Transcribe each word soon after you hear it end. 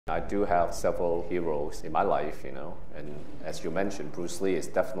I do have several heroes in my life, and as you mentioned, Bruce Lee is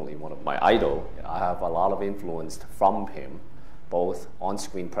definitely one of my idol. I have a lot of influence from him, both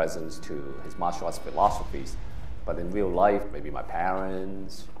on-screen presence to his martial arts philosophies, but in real life, maybe my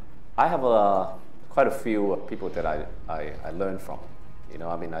parents. I have quite a few people that I learned from.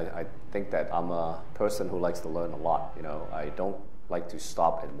 I think that I'm a person who likes to learn a lot. I don't like to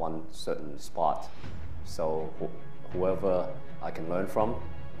stop at one certain spot. So whoever I can learn from,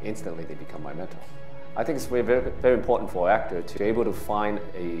 instantly they become my mentor. I think it's very, very important for an actor to be able to find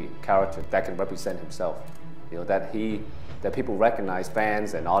a character that can represent himself. That people recognize,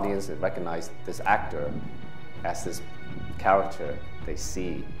 fans and audience that recognize this actor as this character they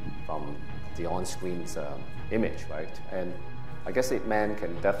see from the on-screen's image, right? And I guess Ip Man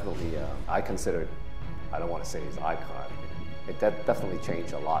can definitely, I consider it, I don't want to say his icon. It definitely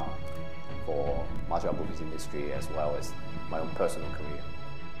changed a lot for martial art movies industry as well as my own personal career.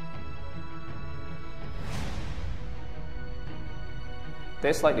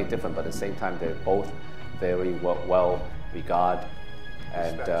 They're slightly different, but at the same time, they're both very well regarded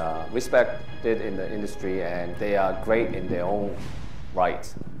and respected in the industry, and they are great in their own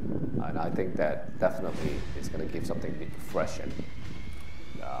right. And I think that definitely is going to give something fresh and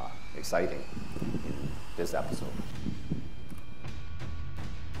exciting in this episode.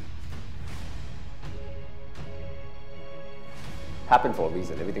 Happened for a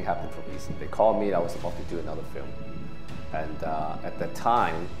reason. Everything happened for a reason. They called me. I was about to do another film. And at the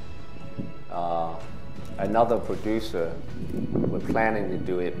time, another producer was planning to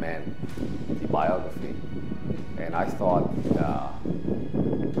do Ip Man, the biography. And I thought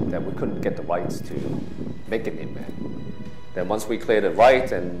that we couldn't get the rights to make an Ip Man. Then once we cleared the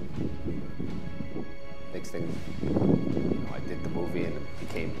rights, and next thing, I did the movie and it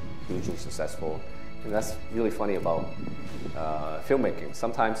became hugely successful. And that's really funny about filmmaking.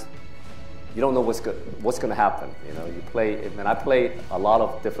 Sometimes you don't know what's going to happen. You play, and I played a lot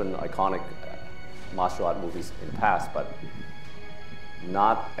of different iconic martial art movies in the past, but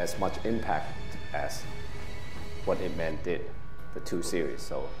not as much impact as what Ip Man did, the 2 series.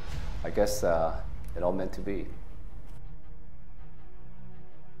 So I guess it all meant to be.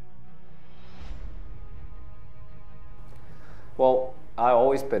 Well, I've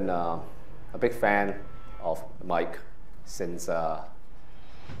always been a big fan of Mike since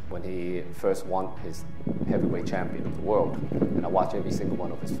when he first won his heavyweight champion of the world. And I watched every single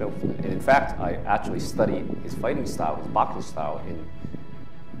one of his films. And in fact, I actually studied his fighting style, his boxing style,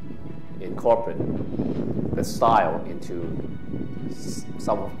 incorporate the style into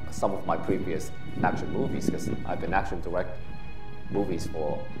some of my previous action movies, because I've been action direct movies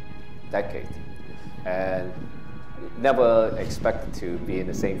for decades. And never expected to be in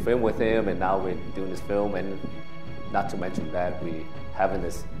the same film with him, and now we're doing this film, and not to mention that we having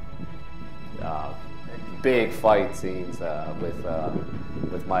this big fight scenes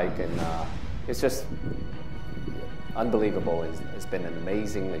with Mike, and it's just unbelievable. It's been an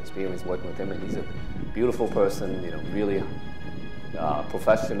amazing experience working with him, and he's a beautiful person, really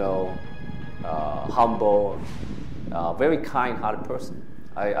professional, humble, very kind-hearted person.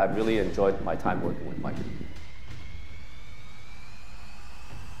 I really enjoyed my time working with Mike.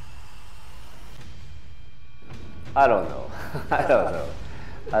 I don't know. I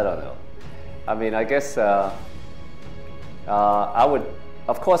don't know. I mean, I guess I would,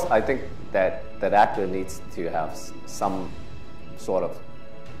 of course, I think that actor needs to have some sort of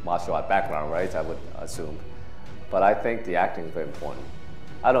martial art background, right? I would assume. But I think the acting is very important.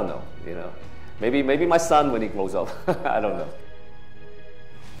 I don't know, Maybe my son when he grows up. I don't know.